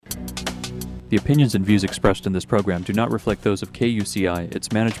The opinions and views expressed in this program do not reflect those of KUCI,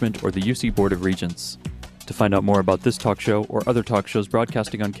 its management, or the UC Board of Regents. To find out more about this talk show or other talk shows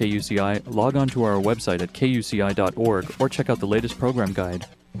broadcasting on KUCI, log on to our website at kuci.org or check out the latest program guide.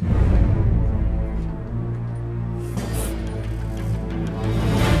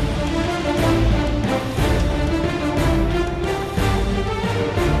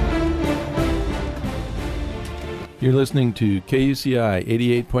 You're listening to KUCI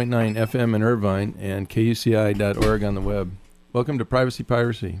 88.9 FM in Irvine and KUCI.org on the web. Welcome to Privacy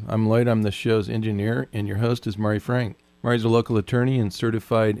Piracy. I'm Lloyd, I'm the show's engineer, and your host is Mari Frank. Mari's a local attorney and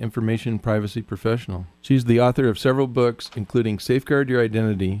certified information privacy professional. She's the author of several books, including Safeguard Your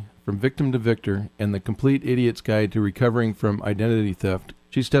Identity, From Victim to Victor, and The Complete Idiot's Guide to Recovering from Identity Theft.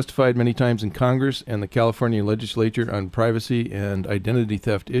 She's testified many times in Congress and the California legislature on privacy and identity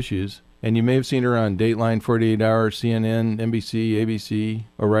theft issues. And you may have seen her on Dateline, 48 Hour, CNN, NBC, ABC,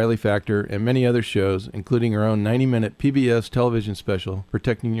 O'Reilly Factor, and many other shows, including her own 90-minute PBS television special,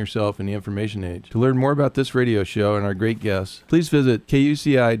 Protecting Yourself in the Information Age. To learn more about this radio show and our great guests, please visit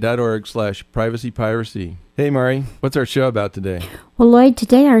kuci.org/privacypiracy. Hey, Mari, what's our show about today? Well, Lloyd,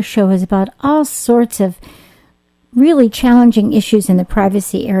 today our show is about all sorts of really challenging issues in the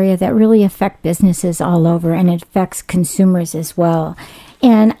privacy area that really affect businesses all over, and it affects consumers as well.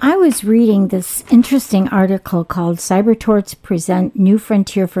 And I was reading this interesting article called Cyber Torts Present New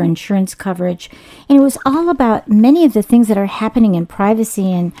Frontier for Insurance Coverage. And it was all about many of the things that are happening in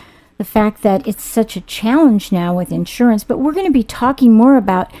privacy and the fact that it's such a challenge now with insurance. But we're going to be talking more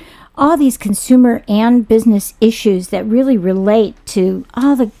about all these consumer and business issues that really relate to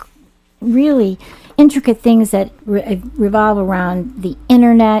all the really intricate things that revolve around the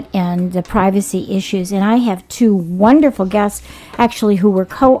internet and the privacy issues. And I have two wonderful guests, actually, who were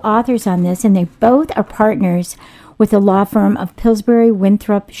co-authors on this, and they both are partners with the law firm of Pillsbury,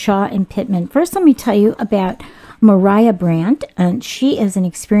 Winthrop, Shaw, and Pittman. First, let me tell you about Mariah Brandt, and she is an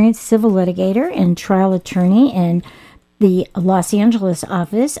experienced civil litigator and trial attorney in the Los Angeles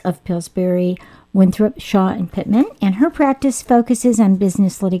office of Pillsbury, Winthrop, Shaw, and Pittman, and her practice focuses on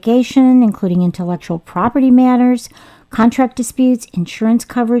business litigation, including intellectual property matters, contract disputes, insurance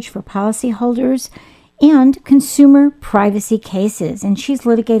coverage for policyholders, and consumer privacy cases. And she's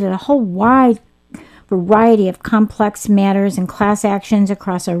litigated a whole wide variety of complex matters and class actions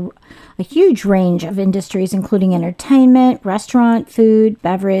across a huge range of industries, including entertainment, restaurant, food,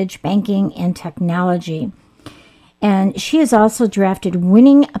 beverage, banking, and technology. And she has also drafted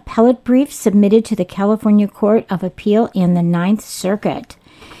winning appellate briefs submitted to the California Court of Appeal and the Ninth Circuit.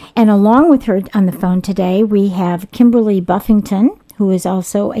 And along with her on the phone today, we have Kimberly Buffington, who is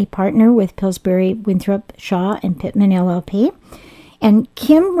also a partner with Pillsbury, Winthrop, Shaw, and Pittman, LLP. And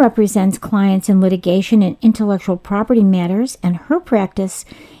Kim represents clients in litigation and intellectual property matters, and her practice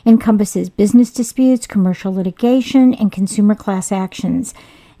encompasses business disputes, commercial litigation, and consumer class actions.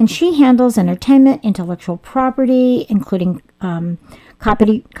 And she handles entertainment, intellectual property, including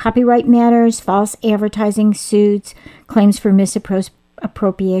copyright matters, false advertising suits, claims for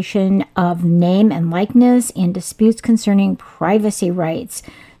misappropriation of name and likeness, and disputes concerning privacy rights.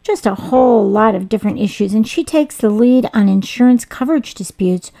 Just a whole lot of different issues. And she takes the lead on insurance coverage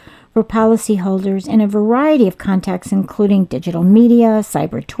disputes for policyholders in a variety of contexts, including digital media,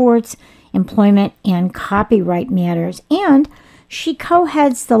 cyber torts, employment, and copyright matters. And she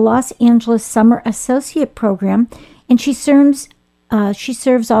co-heads the Los Angeles Summer Associate Program, and she serves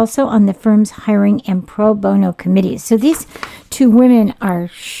also on the firm's hiring and pro bono committees. So these two women are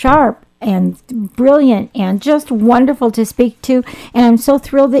sharp and brilliant and just wonderful to speak to, and I'm so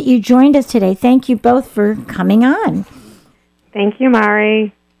thrilled that you joined us today. Thank you both for coming on. Thank you,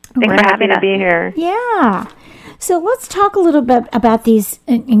 Mari. Thanks for having me to be here. Yeah. So let's talk a little bit about these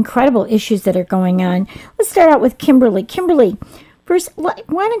incredible issues that are going on. Let's start out with Kimberly. Kimberly, first, why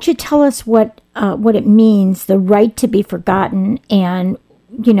don't you tell us what it means, the right to be forgotten, and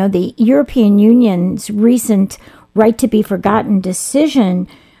the European Union's recent right to be forgotten decision,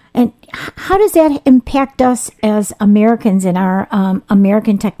 and how does that impact us as Americans and our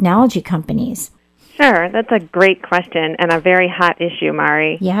American technology companies? Sure, that's a great question and a very hot issue,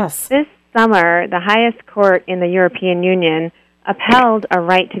 Mari. Yes. This summer, the highest court in the European Union upheld a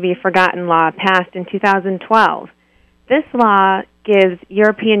right to be forgotten law passed in 2012. This law gives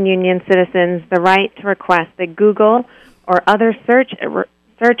European Union citizens the right to request that Google or other search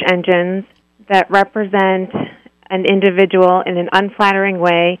engines that represent an individual in an unflattering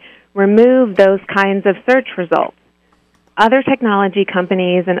way remove those kinds of search results. Other technology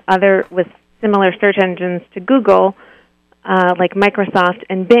companies and other with similar search engines to Google, like Microsoft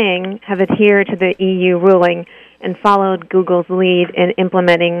and Bing, have adhered to the EU ruling, and followed Google's lead in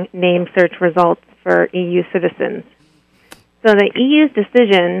implementing name search results for EU citizens. So the EU's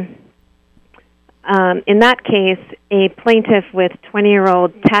decision, in that case, a plaintiff with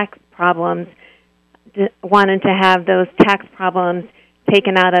 20-year-old tax problems wanted to have those tax problems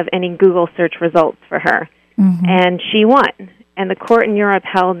taken out of any Google search results for her. Mm-hmm. And she won. And the court in Europe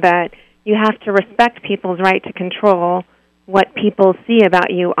held that you have to respect people's right to control what people see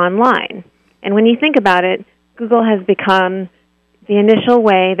about you online. And when you think about it, Google has become the initial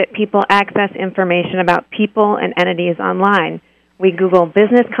way that people access information about people and entities online. We Google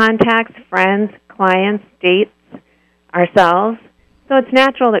business contacts, friends, clients, dates, ourselves. So it's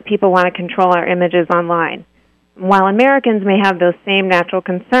natural that people want to control our images online. While Americans may have those same natural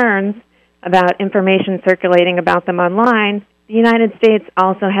concerns about information circulating about them online, the United States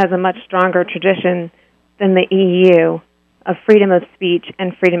also has a much stronger tradition than the EU of freedom of speech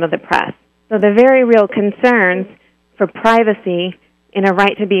and freedom of the press. So the very real concerns for privacy in a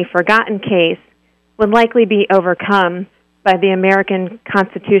right-to-be-forgotten case would likely be overcome by the American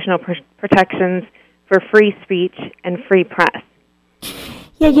constitutional protections for free speech and free press.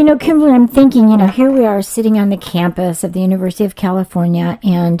 Yeah, Kimberly, I'm thinking, here we are sitting on the campus of the University of California,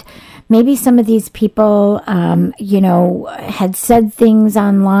 and maybe some of these people, had said things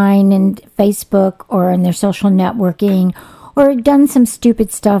online and Facebook or in their social networking, or done some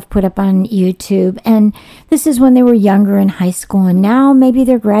stupid stuff put up on YouTube. And this is when they were younger in high school, and now maybe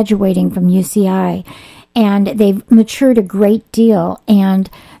they're graduating from UCI, and they've matured a great deal, and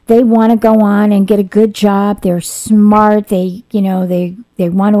they want to go on and get a good job. They're smart. They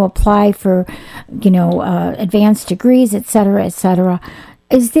want to apply for, advanced degrees, et cetera, et cetera.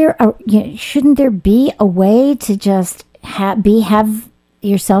 Shouldn't there be a way to just have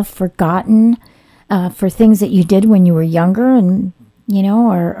yourself forgotten for things that you did when you were younger, and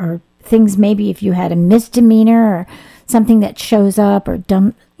or things maybe if you had a misdemeanor or something that shows up or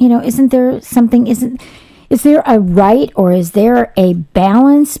dumb, isn't there something? Is there a right, or is there a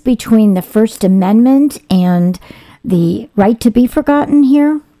balance between the First Amendment and the right to be forgotten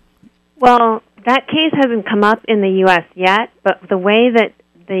here? Well, that case hasn't come up in the U.S. yet, but the way that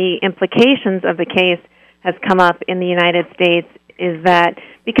the implications of the case has come up in the United States is that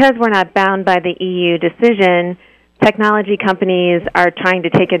because we're not bound by the EU decision, technology companies are trying to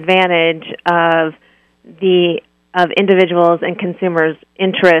take advantage of individuals and consumers'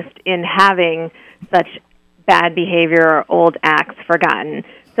 interest in having such bad behavior or old acts forgotten.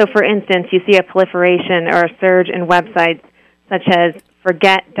 So, for instance, you see a proliferation or a surge in websites such as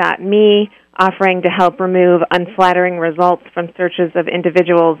Forget.me, offering to help remove unflattering results from searches of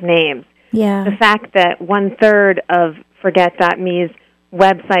individuals' names. Yeah. The fact that 1/3 of Forget.me's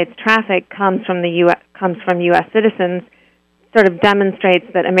website's traffic comes from U.S. citizens sort of demonstrates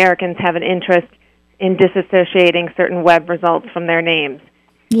that Americans have an interest in disassociating certain web results from their names.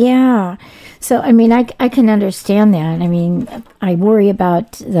 Yeah. So, I can understand that. I worry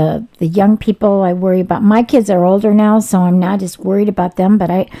about the young people. I worry about my kids are older now, so I'm not as worried about them. But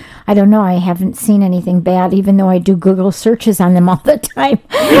I don't know. I haven't seen anything bad, even though I do Google searches on them all the time.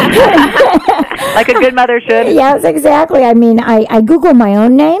 Like a good mother should. Yes, exactly. I Google my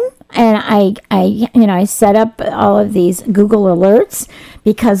own name, and I set up all of these Google alerts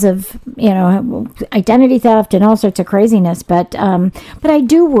because of identity theft and all sorts of craziness. But I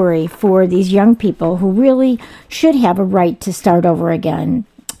do worry for these young people who really should have a right to start over again.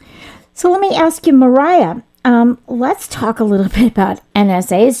 So let me ask you, Mariah. Let's talk a little bit about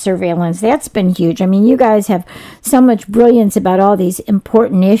NSA's surveillance. That's been huge. You guys have so much brilliance about all these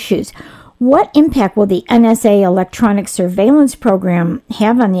important issues. What impact will the NSA electronic surveillance program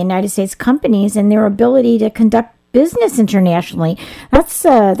have on the United States companies and their ability to conduct business internationally?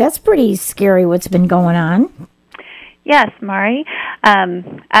 That's pretty scary what's been going on. Yes, Mari.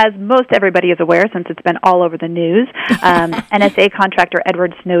 As most everybody is aware, since it's been all over the news, NSA contractor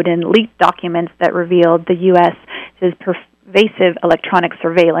Edward Snowden leaked documents that revealed the U.S.'s pervasive electronic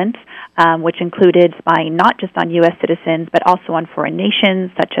surveillance, which included spying not just on U.S. citizens, but also on foreign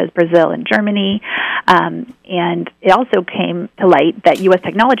nations such as Brazil and Germany. And it also came to light that U.S.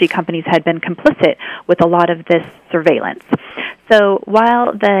 technology companies had been complicit with a lot of this surveillance. So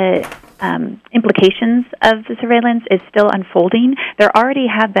while the implications of the surveillance is still unfolding, there already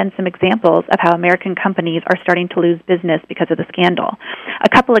have been some examples of how American companies are starting to lose business because of the scandal. A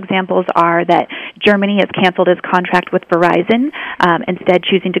couple examples are that Germany has canceled its contract with Verizon, instead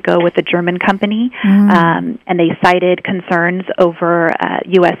choosing to go with a German company, and they cited concerns over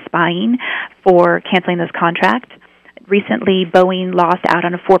U.S. spying for canceling this contract. Recently, Boeing lost out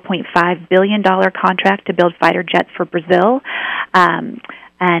on a $4.5 billion contract to build fighter jets for Brazil,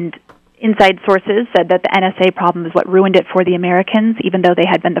 and Inside sources said that the NSA problem is what ruined it for the Americans, even though they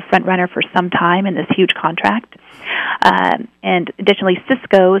had been the front runner for some time in this huge contract. And additionally,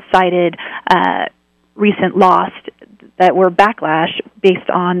 Cisco cited recent loss that were backlash based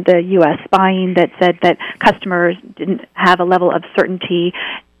on the U.S. spying that said that customers didn't have a level of certainty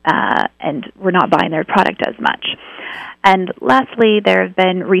and were not buying their product as much. And lastly, there have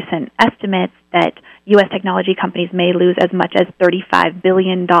been recent estimates that U.S. technology companies may lose as much as $35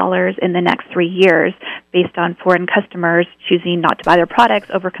 billion in the next 3 years based on foreign customers choosing not to buy their products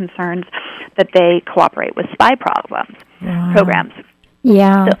over concerns that they cooperate with spy programs.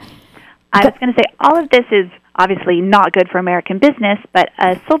 Yeah. So I was going to say, all of this is obviously not good for American business, but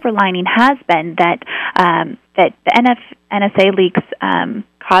a silver lining has been that that the NSA leaks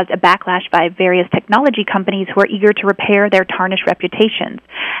caused a backlash by various technology companies who are eager to repair their tarnished reputations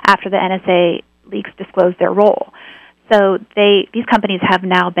after the NSA leaks disclosed their role. So these companies have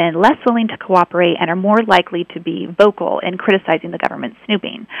now been less willing to cooperate and are more likely to be vocal in criticizing the government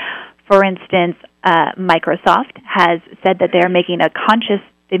snooping. For instance, Microsoft has said that they've made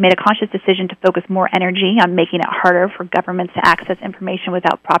a conscious decision to focus more energy on making it harder for governments to access information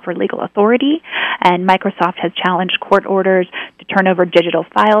without proper legal authority. And Microsoft has challenged court orders to turn over digital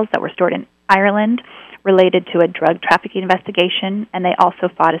files that were stored in Ireland related to a drug trafficking investigation. And they also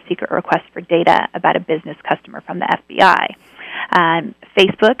fought a secret request for data about a business customer from the FBI.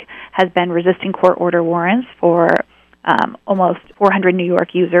 Facebook has been resisting court order warrants for almost 400 New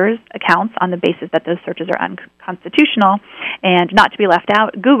York users' accounts on the basis that those searches are unconstitutional. And not to be left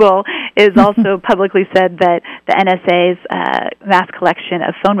out, Google is also publicly said that the NSA's mass collection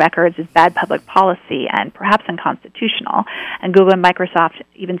of phone records is bad public policy and perhaps unconstitutional. And Google and Microsoft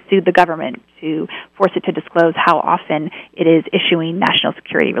even sued the government to force it to disclose how often it is issuing national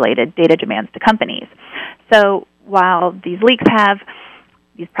security-related data demands to companies. So while these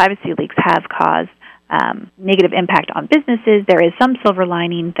privacy leaks have caused negative impact on businesses, there is some silver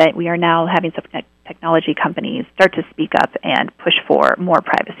lining that we are now having some technology companies start to speak up and push for more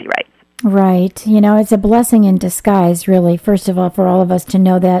privacy rights. Right. You know, it's a blessing in disguise, really, first of all, for all of us to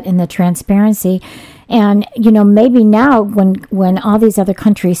know that in the transparency. And, you know, maybe now when all these other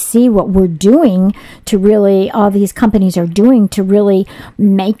countries see what we're doing to really, all these companies are doing to really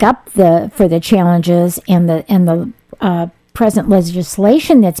make up for the challenges and the present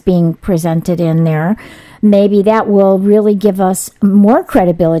legislation that's being presented in there, maybe that will really give us more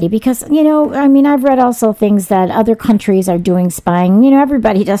credibility because, you know, I mean, I've read also things that other countries are doing spying. You know,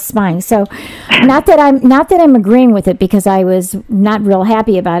 everybody does spying. So not that I'm agreeing with it because I was not real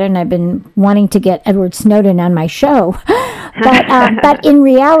happy about it and I've been wanting to get Edward Snowden on my show. But in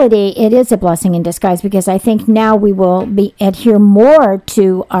reality, it is a blessing in disguise because I think now we will adhere more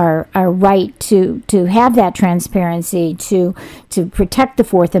to our right to have that transparency, to protect the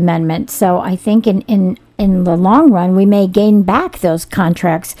Fourth Amendment. So I think in the long run, we may gain back those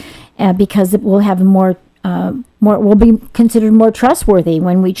contracts because we'll have more we'll be considered more trustworthy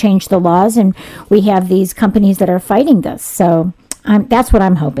when we change the laws and we have these companies that are fighting this. So that's what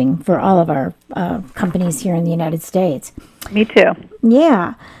I'm hoping for all of our companies here in the United States. Me too.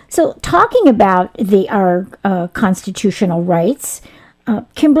 Yeah. So talking about our constitutional rights,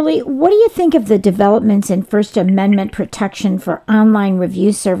 Kimberly, what do you think of the developments in First Amendment protection for online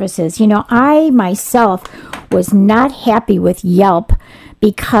review services? You know, I myself was not happy with Yelp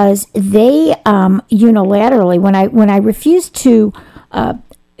because they unilaterally, when I refused to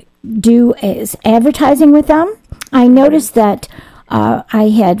do advertising with them, I noticed that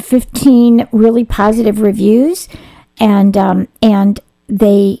I had 15 really positive reviews, and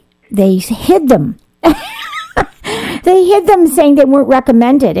they hid them. They hid them saying they weren't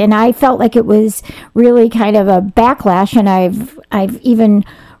recommended, and I felt like it was really kind of a backlash, and I've even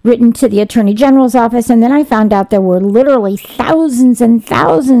written to the Attorney General's office, and then I found out there were literally thousands and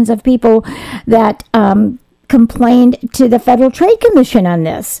thousands of people that complained to the Federal Trade Commission on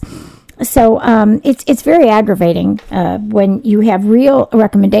this. So it's very aggravating when you have real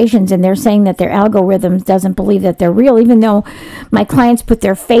recommendations and they're saying that their algorithm doesn't believe that they're real, even though my clients put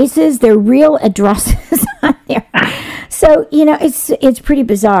their faces, their real addresses on there. So, you know, it's pretty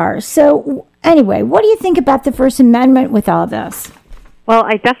bizarre. So anyway, what do you think about the First Amendment with all this? Well,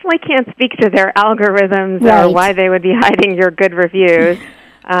 I definitely can't speak to their algorithms Right. or why they would be hiding your good reviews.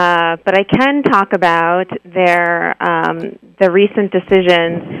 But I can talk about the recent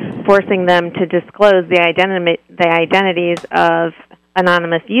decisions forcing them to disclose the identities of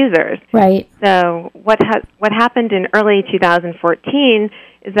anonymous users. Right. So what happened in early 2014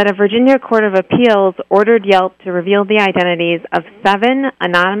 is that a Virginia Court of Appeals ordered Yelp to reveal the identities of 7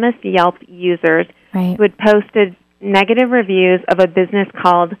 anonymous Yelp users Right. who had posted negative reviews of a business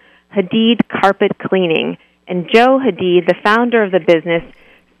called Hadid Carpet Cleaning, and Joe Hadid, the founder of the business,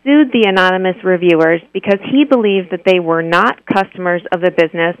 sued the anonymous reviewers because he believed that they were not customers of the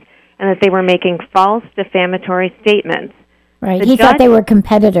business and that they were making false defamatory statements. Right. He thought they were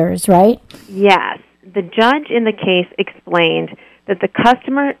competitors, right? Yes. The judge in the case explained that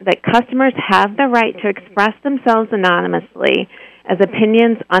customers have the right to express themselves anonymously as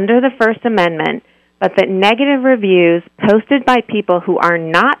opinions under the First Amendment, but that negative reviews posted by people who are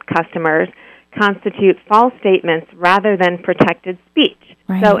not customers constitute false statements rather than protected speech.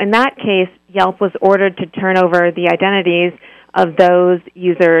 Right. So in that case, Yelp was ordered to turn over the identities of those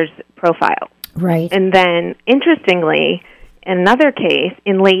users' profiles. Right. And then, interestingly, in another case,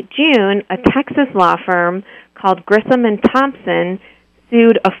 in late June, a Texas law firm called Grissom and Thompson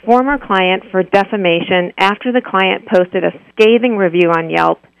sued a former client for defamation after the client posted a scathing review on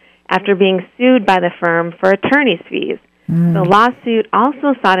Yelp after being sued by the firm for attorney's fees. The lawsuit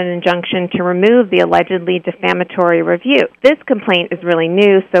also sought an injunction to remove the allegedly defamatory review. This complaint is really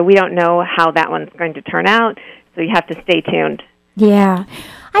new, so we don't know how that one's going to turn out, so you have to stay tuned. Yeah.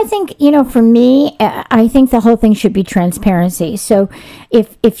 I think, for me, I think the whole thing should be transparency. So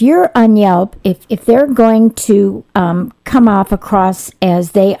if you're on Yelp, if they're going to come off across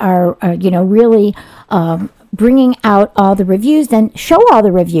as they are, really bringing out all the reviews, then show all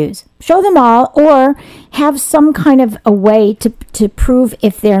the reviews. Show them all, or have some kind of a way to prove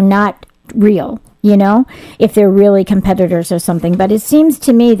if they're not real. If they're really competitors or something. But it seems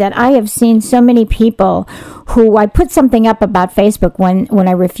to me that I have seen so many people who I put something up about Facebook when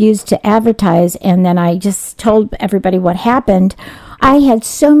I refused to advertise, and then I just told everybody what happened. I had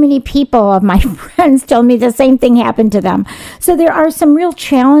so many people of my friends tell me the same thing happened to them. So there are some real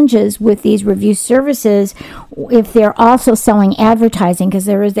challenges with these review services if they're also selling advertising, because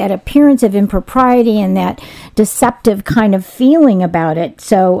there is that appearance of impropriety and that deceptive kind of feeling about it.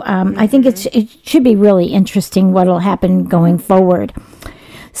 So I think it should be really interesting what will happen going forward.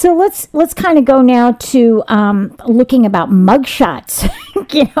 So let's kind of go now to looking about mugshots.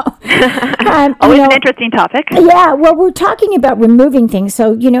 Always an interesting topic. Yeah, well, we're talking about removing things.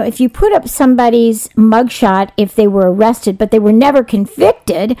 So, if you put up somebody's mugshot, if they were arrested, but they were never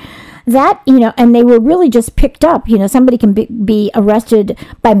convicted, that, and they were really just picked up, somebody can be arrested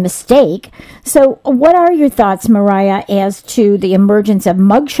by mistake. So what are your thoughts, Mariah, as to the emergence of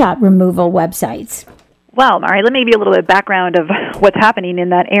mugshot removal websites? Well, Mari, let me give you a little bit of background of what's happening in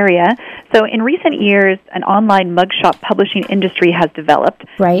that area. So in recent years, an online mugshot publishing industry has developed.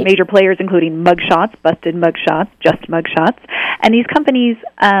 Right. Major players including Mugshots, Busted Mugshots, Just Mugshots. And these companies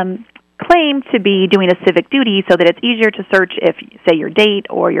claim to be doing a civic duty so that it's easier to search if, say, your date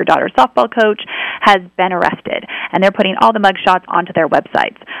or your daughter's softball coach has been arrested. And they're putting all the mugshots onto their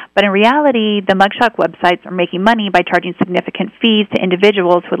websites. But in reality, the mugshot websites are making money by charging significant fees to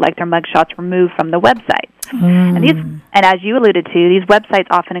individuals who would like their mugshots removed from the websites. And as you alluded to, these websites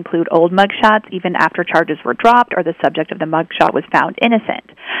often include old mugshots even after charges were dropped or the subject of the mugshot was found innocent.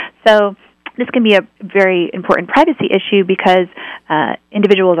 So this can be a very important privacy issue because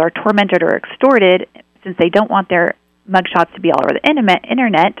individuals are tormented or extorted since they don't want their mugshots to be all over the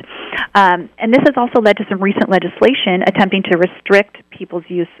internet. And this has also led to some recent legislation attempting to restrict people's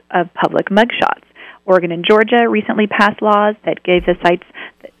use of public mugshots. Oregon and Georgia recently passed laws that gave the sites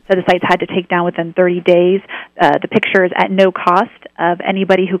had to take down within 30 days the pictures at no cost of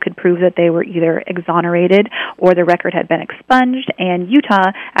anybody who could prove that they were either exonerated or the record had been expunged. And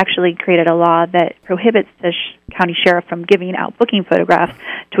Utah actually created a law that prohibits the county sheriff from giving out booking photographs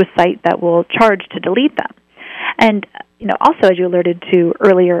to a site that will charge to delete them. And also, as you alerted to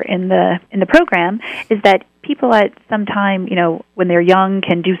earlier in the program, is that people at some time, when they're young,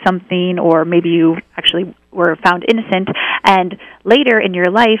 can do something, or maybe you actually were found innocent, and later in your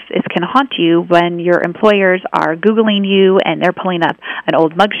life, this can haunt you when your employers are Googling you and they're pulling up an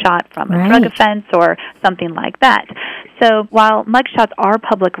old mugshot from a drug offense or something like that. So while mugshots are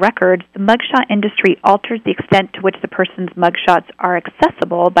public records, the mugshot industry alters the extent to which the person's mugshots are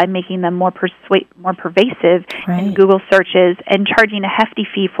accessible by making them more pervasive in Google searches and charging a hefty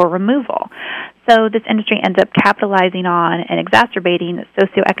fee for removal. So this industry ends up capitalizing on and exacerbating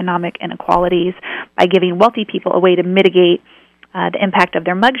socioeconomic inequalities by giving wealthy people a way to mitigate the impact of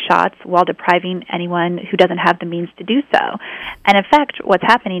their mugshots while depriving anyone who doesn't have the means to do so. And in fact, what's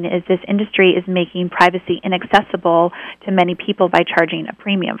happening is this industry is making privacy inaccessible to many people by charging a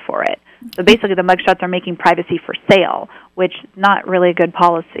premium for it. So basically, the mugshots are making privacy for sale, which is not really a good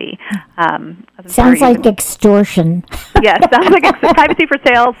policy. Sounds like extortion. Yes, sounds like privacy for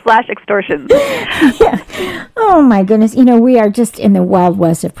sale / extortion. Yeah. Oh, my goodness. We are just in the Wild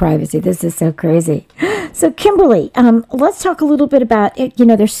West of privacy. This is so crazy. So, Kimberly, let's talk a little bit about it.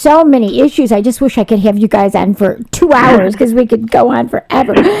 There's so many issues. I just wish I could have you guys on for 2 hours because we could go on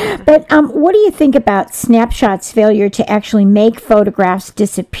forever. But what do you think about Snapchat's failure to actually make photographs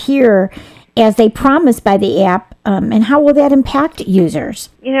disappear as they promised by the app, and how will that impact users?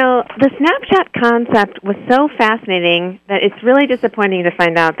 The Snapchat concept was so fascinating that it's really disappointing to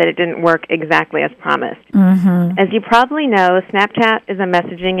find out that it didn't work exactly as promised. Mm-hmm. As you probably know, Snapchat is a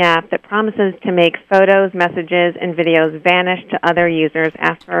messaging app that promises to make photos, messages, and videos vanish to other users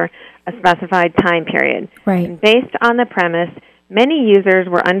after a specified time period. Right. And based on the premise, many users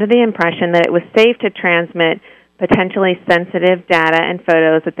were under the impression that it was safe to transmit potentially sensitive data and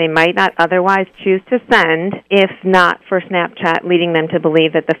photos that they might not otherwise choose to send if not for Snapchat leading them to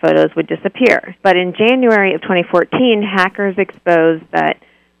believe that the photos would disappear. But in January of 2014, hackers exposed that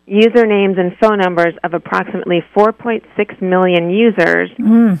usernames and phone numbers of approximately 4.6 million users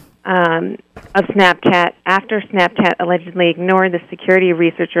of Snapchat after Snapchat allegedly ignored the security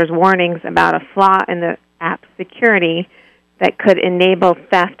researchers' warnings about a flaw in the app's security that could enable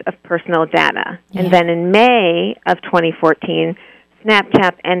theft of personal data. Yeah. And then in May of 2014,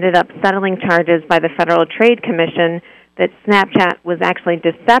 Snapchat ended up settling charges by the Federal Trade Commission that Snapchat was actually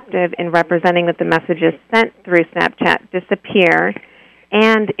deceptive in representing that the messages sent through Snapchat disappear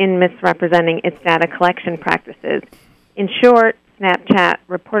and in misrepresenting its data collection practices. In short, Snapchat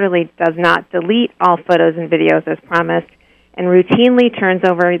reportedly does not delete all photos and videos as promised and routinely turns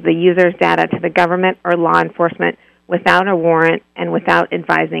over the user's data to the government or law enforcement without a warrant and without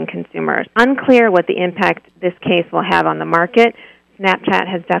advising consumers. Unclear what the impact this case will have on the market. Snapchat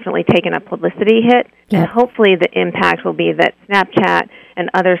has definitely taken a publicity hit, and hopefully the impact will be that Snapchat and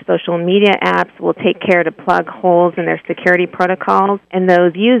other social media apps will take care to plug holes in their security protocols, and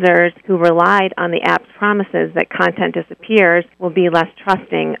those users who relied on the app's promises that content disappears will be less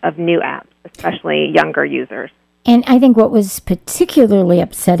trusting of new apps, especially younger users. And I think what was particularly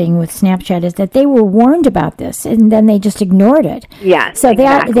upsetting with Snapchat is that they were warned about this, and then they just ignored it. Yes, so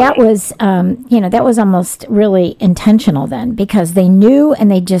exactly. that was, that was almost really intentional then, because they knew and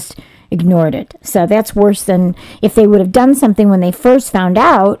they just ignored it. So that's worse than if they would have done something when they first found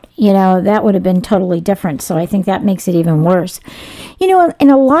out. That would have been totally different. So I think that makes it even worse. And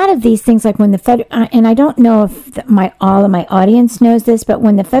a lot of these things, like when the Fed, and I don't know if all of my audience knows this, but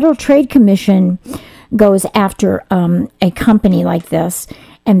when the Federal Trade Commission goes after a company like this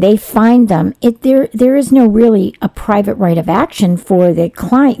and they find them, there is no really a private right of action for the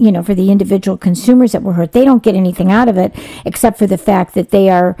client, for the individual consumers that were hurt. They don't get anything out of it except for the fact that they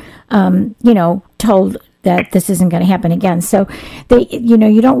are, told that this isn't going to happen again. So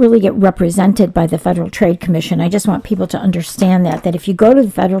you don't really get represented by the Federal Trade Commission. I just want people to understand that if you go to the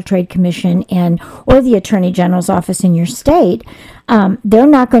Federal Trade Commission or the Attorney General's office in your state, they're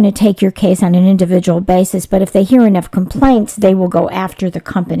not going to take your case on an individual basis, but if they hear enough complaints, they will go after the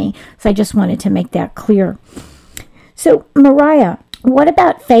company. So I just wanted to make that clear. So, Mariah, what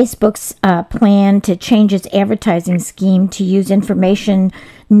about Facebook's plan to change its advertising scheme to use information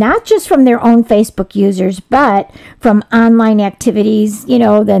not just from their own Facebook users, but from online activities?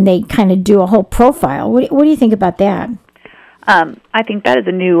 Then they kind of do a whole profile. What do you think about that? I think that is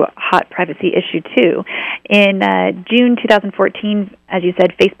a new hot privacy issue, too. In June 2014, as you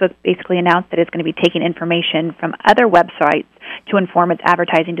said, Facebook basically announced that it's going to be taking information from other websites to inform its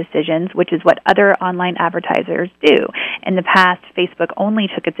advertising decisions, which is what other online advertisers do. In the past, Facebook only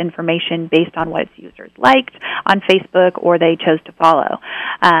took its information based on what its users liked on Facebook or they chose to follow.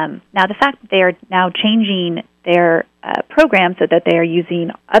 Now, the fact that they are now changing their program so that they are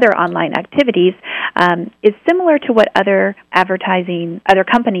using other online activities is similar to what other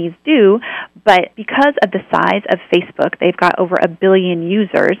companies do, but because of the size of Facebook, they've got over 1 billion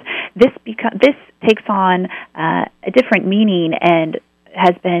users, this takes on a different meaning and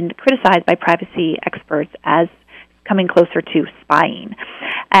has been criticized by privacy experts as coming closer to spying.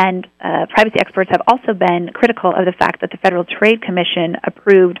 And privacy experts have also been critical of the fact that the Federal Trade Commission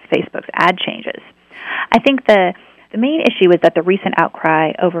approved Facebook's ad changes. I think the main issue is that the recent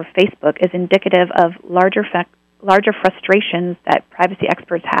outcry over Facebook is indicative of larger frustrations that privacy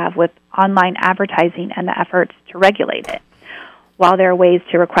experts have with online advertising and the efforts to regulate it. While there are ways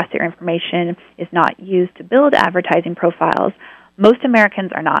to request their information is not used to build advertising profiles, most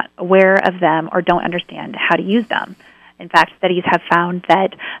Americans are not aware of them or don't understand how to use them. In fact, studies have found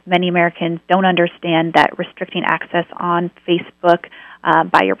that many Americans don't understand that restricting access on Facebook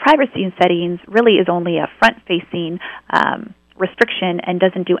by your privacy settings really is only a front-facing restriction and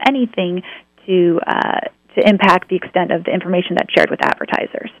doesn't do anything to impact the extent of the information that's shared with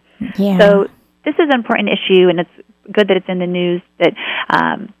advertisers. Yeah. So this is an important issue, and it's good that it's in the news that,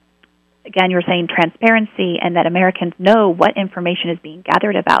 again, you're saying transparency and that Americans know what information is being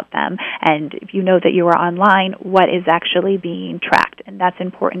gathered about them, and if you know that you are online, what is actually being tracked. And that's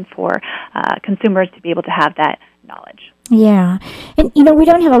important for consumers to be able to have that knowledge. Yeah. And, we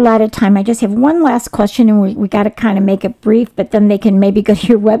don't have a lot of time. I just have one last question, and we got to kind of make it brief, but then they can maybe go to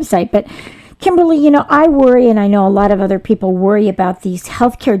your website. But, Kimberly, I worry, and I know a lot of other people worry about these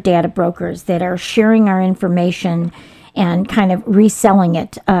healthcare data brokers that are sharing our information and kind of reselling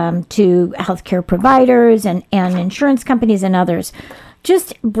it to healthcare providers and insurance companies and others.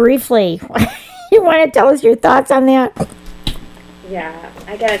 Just briefly, you want to tell us your thoughts on that? Yeah,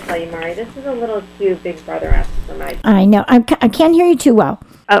 I gotta tell you, Mari, this is a little too Big Brother-esque for my taste. I know. I can't hear you too well.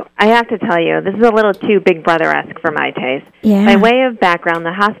 Oh, I have to tell you, this is a little too Big Brother-esque for my taste. Yeah. By way of background,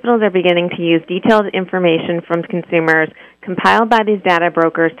 the hospitals are beginning to use detailed information from consumers compiled by these data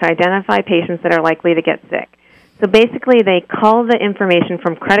brokers to identify patients that are likely to get sick. So basically, they cull the information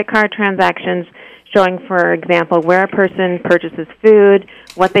from credit card transactions, showing, for example, where a person purchases food,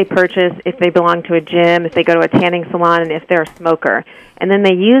 what they purchase, if they belong to a gym, if they go to a tanning salon, and if they're a smoker. And then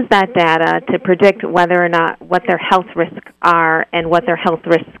they use that data to predict whether or not what their health risks are and what their health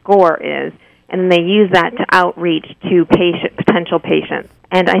risk score is. And then they use that to outreach to potential patients.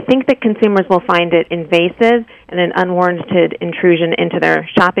 And I think that consumers will find it invasive and an unwarranted intrusion into their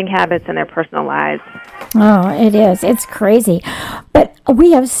shopping habits and their personal lives. Oh, it is. It's crazy. But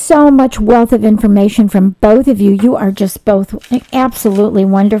we have so much wealth of information from both of you. You are just both absolutely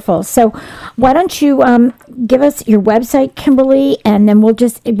wonderful. So why don't you give us your website, Kimberly, and then we'll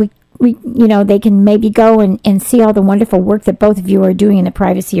just... We, they can maybe go and see all the wonderful work that both of you are doing in the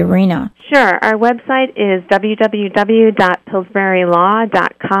privacy arena. Sure. Our website is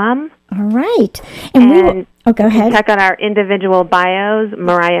www.pillsburylaw.com. All right. And we will... Oh, go ahead. Check out our individual bios,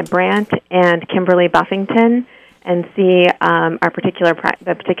 Mariah Brandt and Kimberly Buffington, and see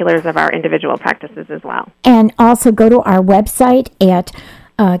the particulars of our individual practices as well. And also go to our website at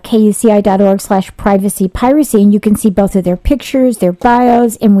kuci.org/privacy-piracy, and you can see both of their pictures, their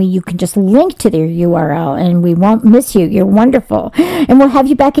bios, and you can just link to their URL, and we won't miss you. You're wonderful. And we'll have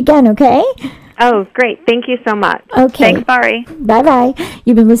you back again, okay? Oh, great. Thank you so much. Okay. Thanks, Mari. Bye-bye.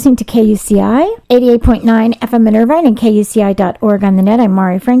 You've been listening to KUCI, 88.9 FM in Irvine and KUCI.org on the net. I'm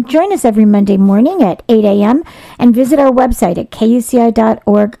Mari Frank. Join us every Monday morning at 8 a.m. and visit our website at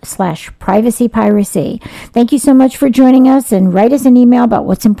kuci.org/privacy-piracy. Thank you so much for joining us, and write us an email about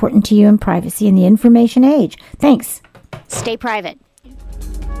what's important to you in privacy in the information age. Thanks. Stay private.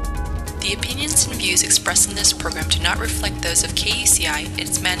 The opinions and views expressed in this program do not reflect those of KUCI,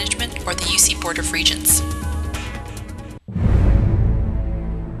 its management, or the UC Board of Regents.